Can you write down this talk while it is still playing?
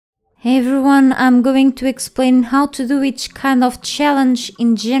Hey everyone, I'm going to explain how to do each kind of challenge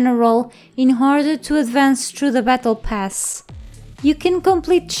in general in order to advance through the battle pass. You can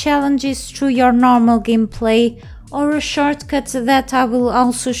complete challenges through your normal gameplay or a shortcut that I will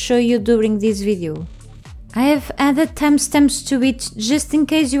also show you during this video. I have added timestamps to it just in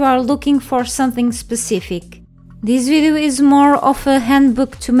case you are looking for something specific. This video is more of a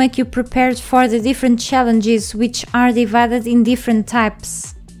handbook to make you prepared for the different challenges, which are divided in different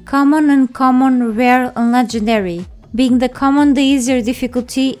types. Common, uncommon, rare and legendary, being the common the easier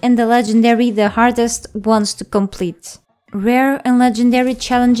difficulty and the legendary the hardest ones to complete. Rare and legendary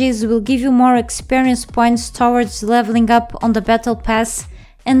challenges will give you more experience points towards leveling up on the battle pass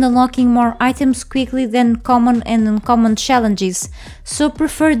and unlocking more items quickly than common and uncommon challenges, so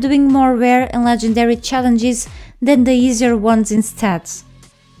prefer doing more rare and legendary challenges than the easier ones instead.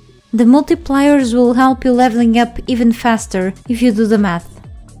 The multipliers will help you leveling up even faster if you do the math.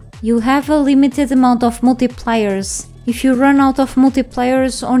 You have a limited amount of multipliers. If you run out of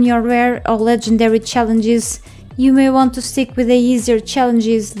multipliers on your rare or legendary challenges, you may want to stick with the easier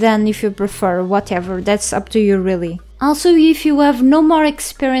challenges than if you prefer, whatever, that's up to you really. Also, if you have no more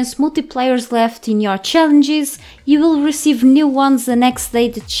experienced multipliers left in your challenges, you will receive new ones the next day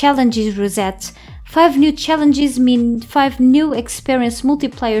the challenge is reset. 5 new challenges mean 5 new experienced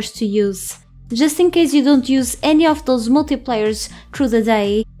multipliers to use. Just in case you don't use any of those multipliers through the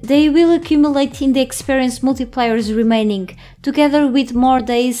day, they will accumulate in the experienced multipliers remaining. Together with more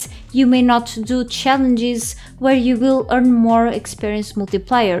days, you may not do challenges where you will earn more experienced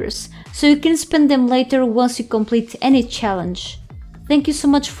multipliers, so you can spend them later once you complete any challenge. Thank you so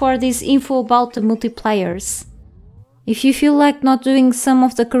much for this info about the multipliers. If you feel like not doing some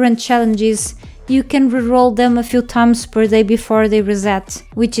of the current challenges, you can reroll them a few times per day before they reset,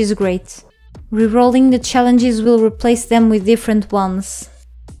 which is great. Rerolling the challenges will replace them with different ones.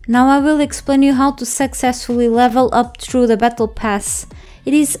 Now I will explain you how to successfully level up through the battle pass.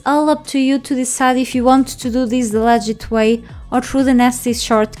 It is all up to you to decide if you want to do this the legit way or through the nasty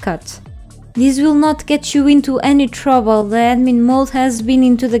shortcut. This will not get you into any trouble, the admin mode has been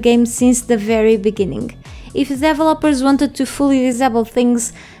into the game since the very beginning. If the developers wanted to fully disable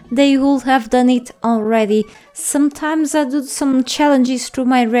things, they would have done it already. Sometimes I do some challenges through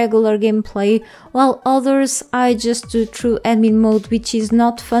my regular gameplay, while others I just do through admin mode, which is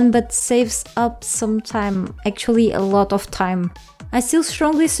not fun but saves up some time, actually a lot of time. I still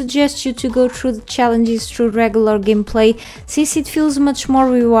strongly suggest you to go through the challenges through regular gameplay, since it feels much more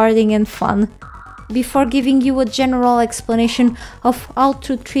rewarding and fun. Before giving you a general explanation of how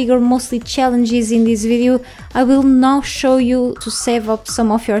to trigger mostly challenges in this video, I will now show you to save up some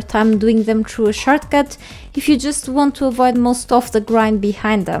of your time doing them through a shortcut if you just want to avoid most of the grind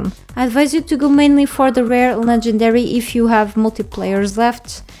behind them. I advise you to go mainly for the rare and legendary if you have multiplayers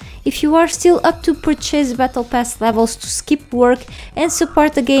left. If you are still up to purchase battle pass levels to skip work and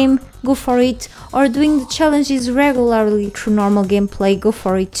support the game, go for it, or doing the challenges regularly through normal gameplay, go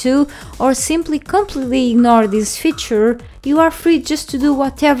for it too, or simply completely ignore this feature, you are free just to do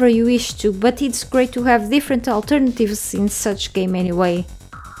whatever you wish to, but it's great to have different alternatives in such game anyway.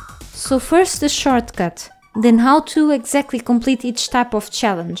 So first the shortcut, then how to exactly complete each type of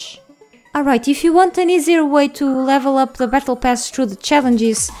challenge. Alright, if you want an easier way to level up the battle pass through the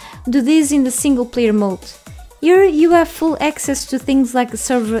challenges, do this in the single player mode. Here you have full access to things like the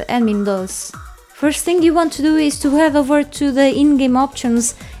server admin does. First thing you want to do is to head over to the in-game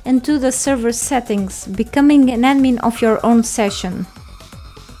options and to the server settings, becoming an admin of your own session.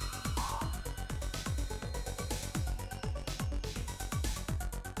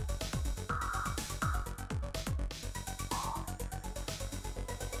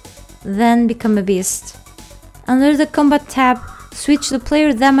 Then become a beast. Under the combat tab, switch the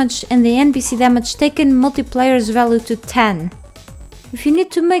player damage and the NPC damage taken multipliers value to 10. If you need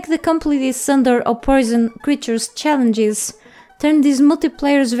to make the completely Sunder or poison creatures challenges, turn these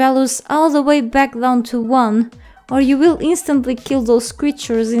multipliers values all the way back down to 1, or you will instantly kill those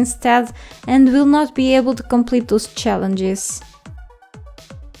creatures instead and will not be able to complete those challenges.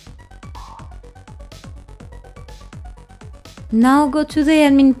 Now go to the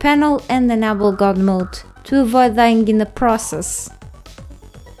admin panel and enable God mode, to avoid dying in the process.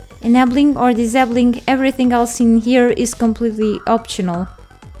 Enabling or disabling everything else in here is completely optional.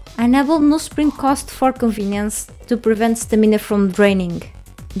 I enable no sprint cost for convenience, to prevent stamina from draining.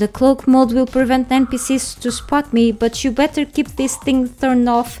 The cloak mode will prevent NPCs to spot me, but you better keep this thing turned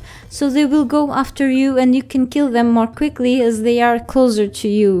off, so they will go after you and you can kill them more quickly as they are closer to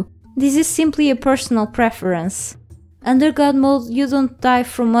you. This is simply a personal preference. Under God mode you don't die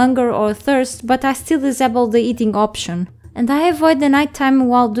from hunger or thirst, but I still disable the eating option. and I avoid the nighttime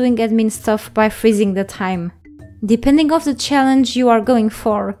while doing admin stuff by freezing the time. Depending on the challenge you are going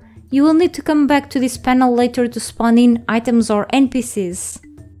for, you will need to come back to this panel later to spawn in items or NPCs.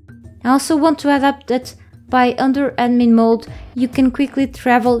 I also want to add up that by under admin mode, you can quickly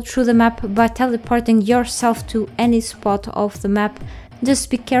travel through the map by teleporting yourself to any spot of the map. Just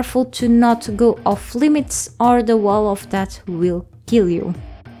be careful to not go off limits or the wall of that will kill you.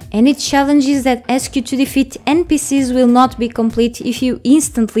 Any challenges that ask you to defeat NPCs will not be complete if you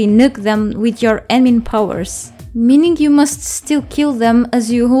instantly nuke them with your admin powers, meaning you must still kill them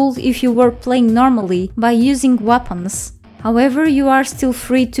as you would if you were playing normally by using weapons. However, you are still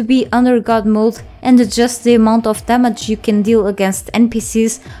free to be under God mode and adjust the amount of damage you can deal against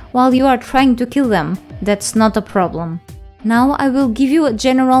NPCs while you are trying to kill them. That's not a problem. Now I will give you a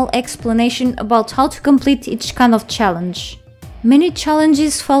general explanation about how to complete each kind of challenge. Many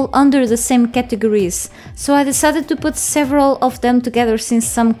challenges fall under the same categories, so I decided to put several of them together since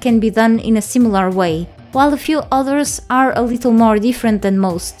some can be done in a similar way, while a few others are a little more different than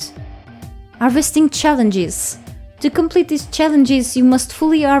most. Harvesting challenges. To complete these challenges, you must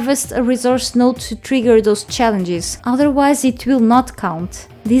fully harvest a resource node to trigger those challenges, otherwise it will not count.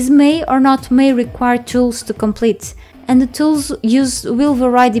 These may or not may require tools to complete, and the tools used will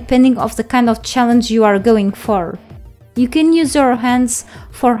vary depending on the kind of challenge you are going for. You can use your hands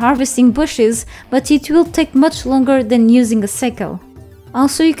for harvesting bushes, but it will take much longer than using a sickle.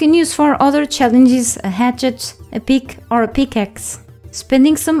 Also, you can use for other challenges a hatchet, a pick or a pickaxe.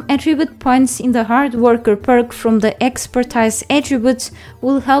 Spending some attribute points in the Hard Worker perk from the Expertise attribute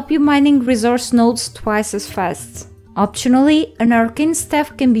will help you mining resource nodes twice as fast. Optionally, an Arcane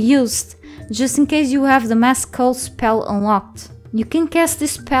Staff can be used, just in case you have the Mass Cull spell unlocked. You can cast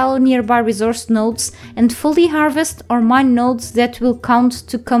this spell nearby resource nodes and fully harvest or mine nodes that will count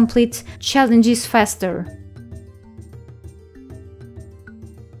to complete challenges faster.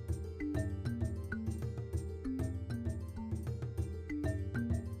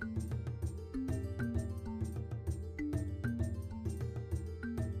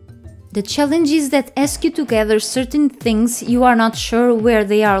 The challenges that ask you to gather certain things you are not sure where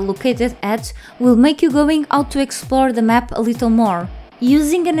they are located at will make you going out to explore the map a little more.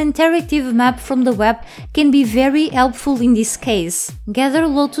 Using an interactive map from the web can be very helpful in this case. Gather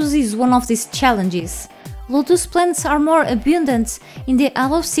Lotus is one of these challenges. Lotus plants are more abundant in the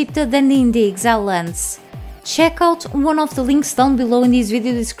Isle of Sipta than in the Exile lands. Check out one of the links down below in this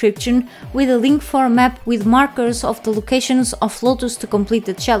video description with a link for a map with markers of the locations of Lotus to complete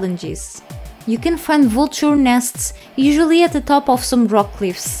the challenges. You can find vulture nests usually at the top of some rock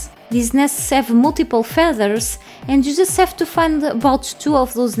cliffs. These nests have multiple feathers and you just have to find about 2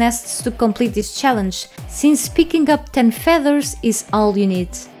 of those nests to complete this challenge, since picking up 10 feathers is all you need.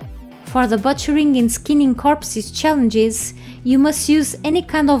 For the butchering and skinning corpses challenges, you must use any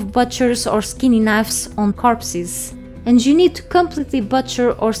kind of butchers or skinning knives on corpses, and you need to completely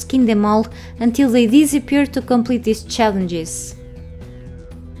butcher or skin them all until they disappear to complete these challenges.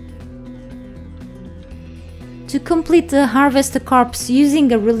 To complete the Harvest a Corpse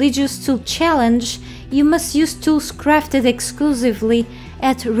using a religious tool challenge, you must use tools crafted exclusively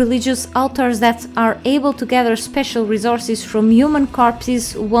at religious altars that are able to gather special resources from human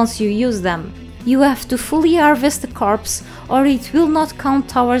corpses once you use them. You have to fully harvest the corpse or it will not count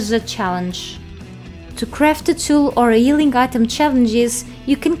towards the challenge. To craft a tool or a healing item challenges,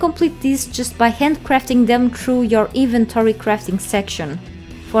 you can complete these just by handcrafting them through your inventory crafting section.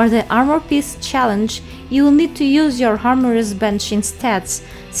 For the armor piece challenge, you will need to use your armorer's bench instead,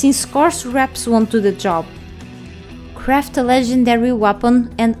 since coarse wraps won't do the job. Craft a legendary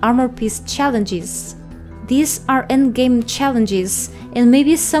weapon and armor piece challenges. These are endgame challenges and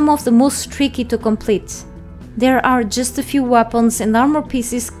maybe some of the most tricky to complete. There are just a few weapons and armor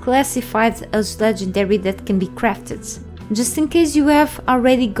pieces classified as legendary that can be crafted. Just in case you have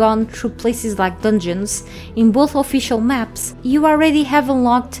already gone through places like dungeons, in both official maps, you already have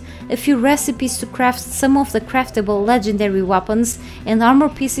unlocked a few recipes to craft some of the craftable legendary weapons and armor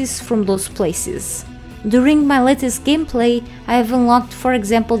pieces from those places. During my latest gameplay, I have unlocked, for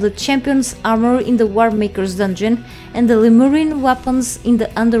example, the Champion's armor in the Warmaker's dungeon and the Lemurian weapons in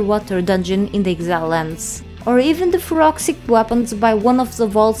the Underwater dungeon in the Exile lands, or even the Phyroxic weapons by one of the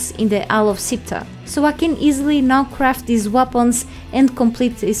vaults in the Isle of Sipta, so I can easily now craft these weapons and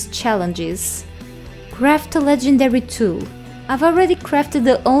complete these challenges. Craft a legendary tool. I've already crafted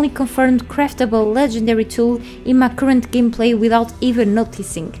the only confirmed craftable legendary tool in my current gameplay without even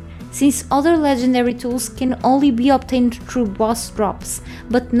noticing, since other legendary tools can only be obtained through boss drops,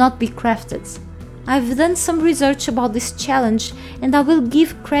 but not be crafted. I've done some research about this challenge and I will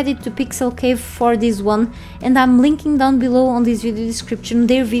give credit to Pixel Cave for this one, and I'm linking down below on this video description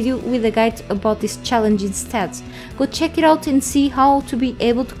their video with a guide about this challenge instead. Go check it out and see how to be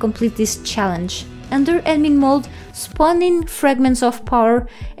able to complete this challenge. Under admin mode, spawn in fragments of power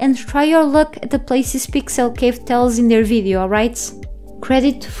and try your luck at the places Pixel Cave tells in their video, alright?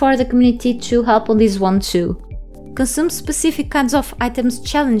 Credit for the community to help on this one too. Consume specific kinds of items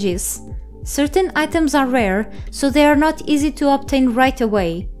challenges. Certain items are rare, so they are not easy to obtain right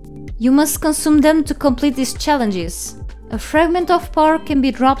away. You must consume them to complete these challenges. A fragment of power can be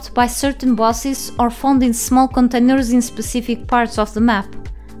dropped by certain bosses or found in small containers in specific parts of the map.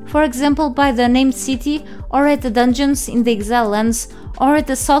 For example, by the named city, or at the dungeons in the EXILES, or at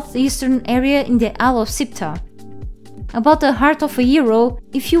the southeastern area in the Isle of Sipta. About the Heart of a Hero,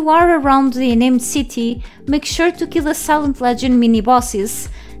 if you are around the named city, make sure to kill the Silent Legend mini-bosses,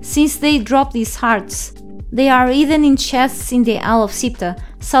 since they drop these hearts. They are hidden in chests in the Isle of Sipta,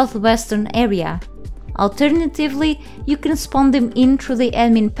 southwestern area. Alternatively, you can spawn them in through the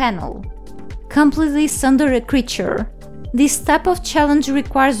admin panel. Completely Sunder a creature. This type of challenge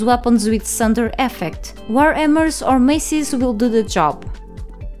requires weapons with Sunder effect. Warhammers or maces will do the job.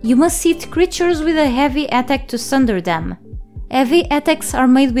 You must hit creatures with a heavy attack to sunder them. Heavy attacks are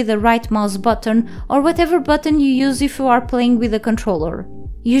made with the right mouse button or whatever button you use if you are playing with a controller.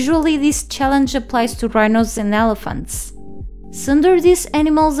 Usually this challenge applies to rhinos and elephants. Sunder these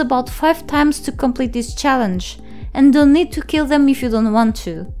animals about 5 times to complete this challenge, and don't need to kill them if you don't want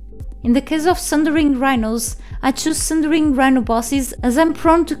to. In the case of sundering rhinos, I choose sundering rhino bosses as I'm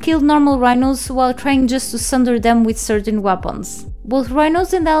prone to kill normal rhinos while trying just to sunder them with certain weapons. Both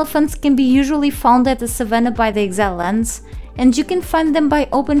rhinos and elephants can be usually found at the savannah by the EXILES, and you can find them by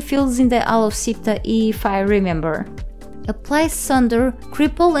open fields in the Isle of Sipta if I remember. Apply Sunder,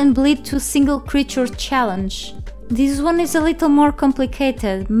 Cripple and Bleed to single creature challenge. This one is a little more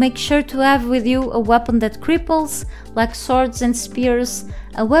complicated. Make sure to have with you a weapon that cripples, like swords and spears,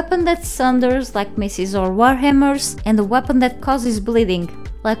 a weapon that sunders, like maces or warhammers, and a weapon that causes bleeding,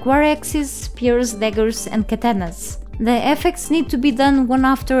 like war axes, spears, daggers and katanas. The effects need to be done one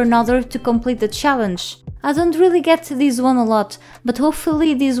after another to complete the challenge. I don't really get this one a lot, but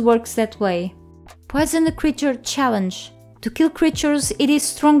hopefully this works that way. Poison a creature challenge. To kill creatures, it is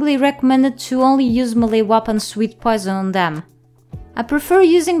strongly recommended to only use melee weapons with poison on them. I prefer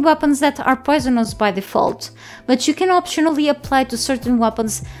using weapons that are poisonous by default, but you can optionally apply to certain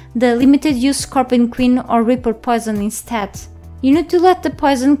weapons the limited use Scorpion Queen or Reaper poison instead. You need to let the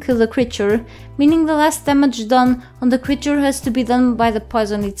poison kill the creature, meaning the last damage done on the creature has to be done by the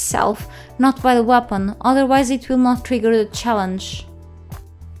poison itself, not by the weapon, otherwise it will not trigger the challenge.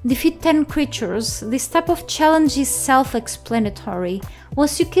 Defeat 10 creatures. This type of challenge is self-explanatory.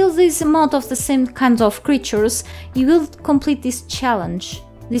 Once you kill this amount of the same kinds of creatures, you will complete this challenge.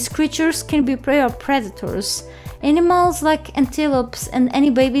 These creatures can be prey or predators. Animals like antelopes and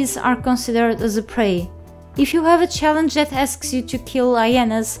any babies are considered as a prey. If you have a challenge that asks you to kill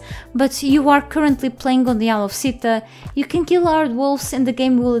hyenas, but you are currently playing on the Isle of Sipta, you can kill hard wolves and the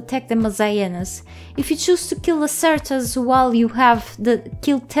game will attack them as hyenas. If you choose to kill lacertas while you have the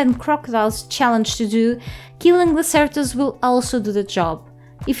kill 10 crocodiles challenge to do, killing lacertas will also do the job.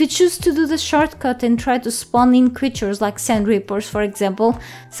 If you choose to do the shortcut and try to spawn in creatures like sand reapers, for example,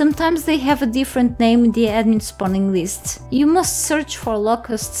 sometimes they have a different name in the admin spawning list. You must search for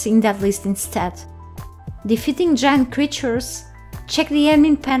locusts in that list instead. Defeating giant creatures. Check the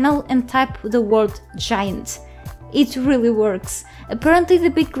admin panel and type the word giant. It really works. Apparently the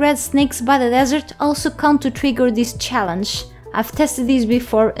big red snakes by the desert also count to trigger this challenge. I've tested this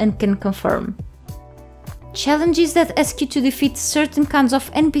before and can confirm. Challenges that ask you to defeat certain kinds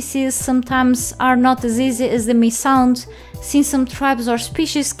of NPCs sometimes are not as easy as they may sound, since some tribes or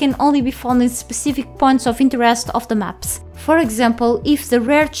species can only be found in specific points of interest of the maps. For example, if the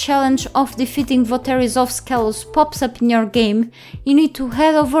rare challenge of defeating Voterizovskalos pops up in your game, you need to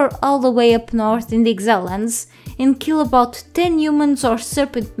head over all the way up north in the EXILES and kill about 10 humans or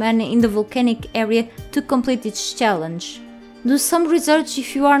serpent men in the volcanic area to complete its challenge. Do some research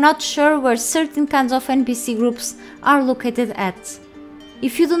if you are not sure where certain kinds of NPC groups are located at.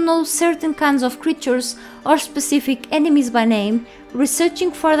 If you don't know certain kinds of creatures or specific enemies by name,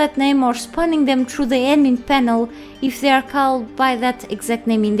 researching for that name or spawning them through the admin panel if they are called by that exact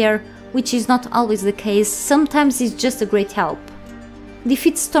name in there, which is not always the case, sometimes is just a great help.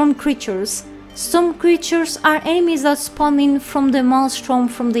 Defeat storm creatures. Storm creatures are enemies that spawn in from the Maelstrom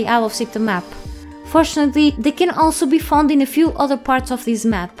from the Isle of Sipta map. Fortunately, they can also be found in a few other parts of this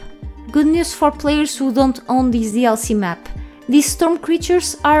map. Good news for players who don't own this DLC map. These storm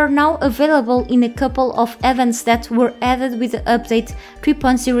creatures are now available in a couple of events that were added with the update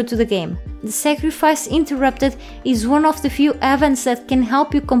 3.0 to the game. The Sacrifice Interrupted is one of the few events that can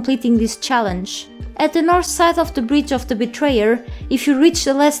help you completing this challenge. At the north side of the Bridge of the Betrayer, if you reach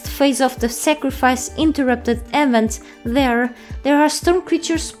the last phase of the Sacrifice Interrupted event, there are storm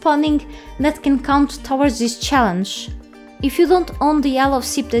creatures spawning that can count towards this challenge. If you don't own the Isle of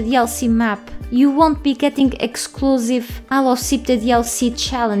Sipte DLC map, you won't be getting exclusive Isle of Sipte DLC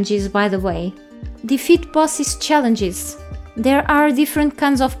challenges, by the way. Defeat bosses challenges. There are different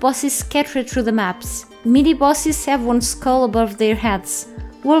kinds of bosses scattered through the maps. Mini bosses have one skull above their heads.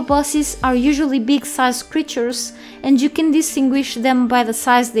 World bosses are usually big-sized creatures, and you can distinguish them by the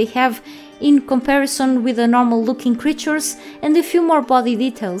size they have in comparison with the normal-looking creatures and a few more body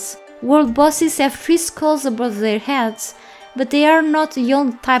details. World bosses have 3 skulls above their heads, but they are not the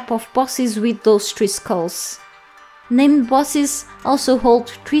only type of bosses with those 3 skulls. Named bosses also hold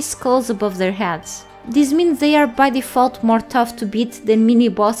 3 skulls above their heads. This means they are by default more tough to beat than mini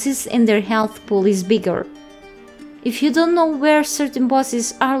bosses and their health pool is bigger. If you don't know where certain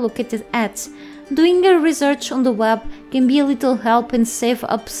bosses are located at, doing a research on the web can be a little help and save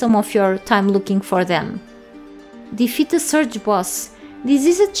up some of your time looking for them. Defeat a Surge boss. This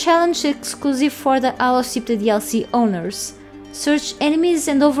is a challenge exclusive for the Isle of Sipte DLC owners. Surge enemies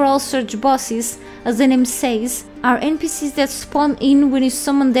and overall Surge bosses, as the name says, are NPCs that spawn in when you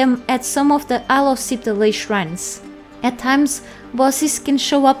summon them at some of the Isle of Sipte ley shrines. At times, bosses can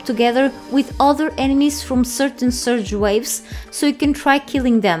show up together with other enemies from certain Surge waves, so you can try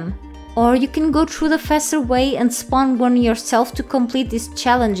killing them. Or you can go through the faster way and spawn one yourself to complete this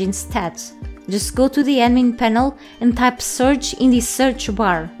challenge instead. Just go to the admin panel and type Surge in the search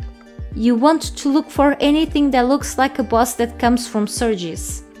bar. You want to look for anything that looks like a boss that comes from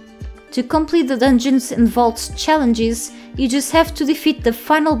Surges. To complete the Dungeons and Vaults challenges, you just have to defeat the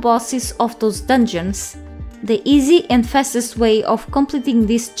final bosses of those dungeons. The easy and fastest way of completing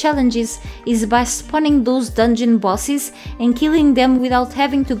these challenges is by spawning those dungeon bosses and killing them without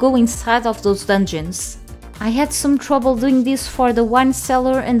having to go inside of those dungeons. I had some trouble doing this for the Wine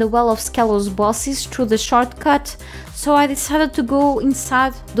Cellar and the Well of Skelos bosses through the shortcut, so I decided to go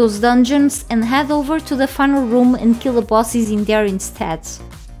inside those dungeons and head over to the final room and kill the bosses in there instead.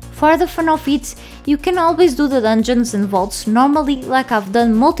 For the fun of it, you can always do the dungeons and vaults normally like I've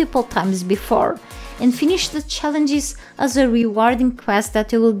done multiple times before, and finish the challenges as a rewarding quest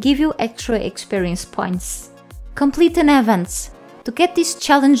that will give you extra experience points. Complete an event. To get this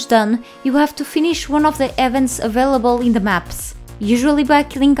challenge done, you have to finish one of the events available in the maps, usually by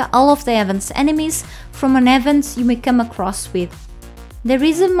killing all of the event's enemies from an event you may come across with. There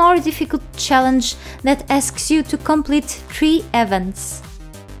is a more difficult challenge that asks you to complete 3 events.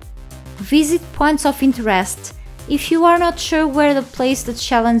 Visit points of interest. If you are not sure where the place the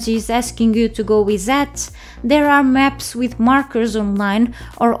challenge is asking you to go is at, there are maps with markers online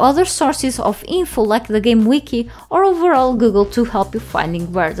or other sources of info like the game wiki or overall Google to help you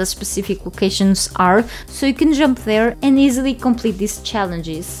finding where the specific locations are, so you can jump there and easily complete these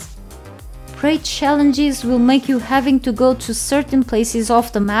challenges. Raid challenges will make you having to go to certain places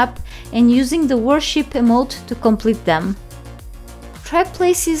off the map and using the worship emote to complete them. Try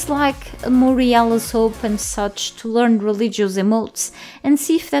places like Muriela's Hope and such to learn religious emotes and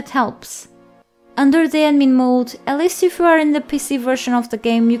see if that helps. Under the admin mode, at least if you are in the PC version of the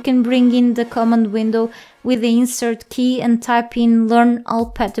game, you can bring in the command window with the insert key and type in learn all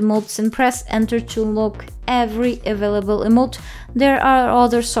pet emotes and press enter to unlock every available emote. There are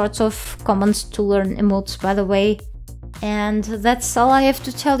other sorts of commands to learn emotes, by the way. And that's all I have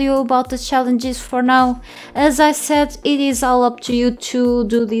to tell you about the challenges for now. As I said, it is all up to you to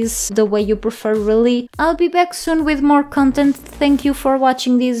do this the way you prefer, really. I'll be back soon with more content. Thank you for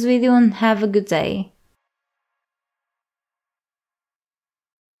watching this video and have a good day.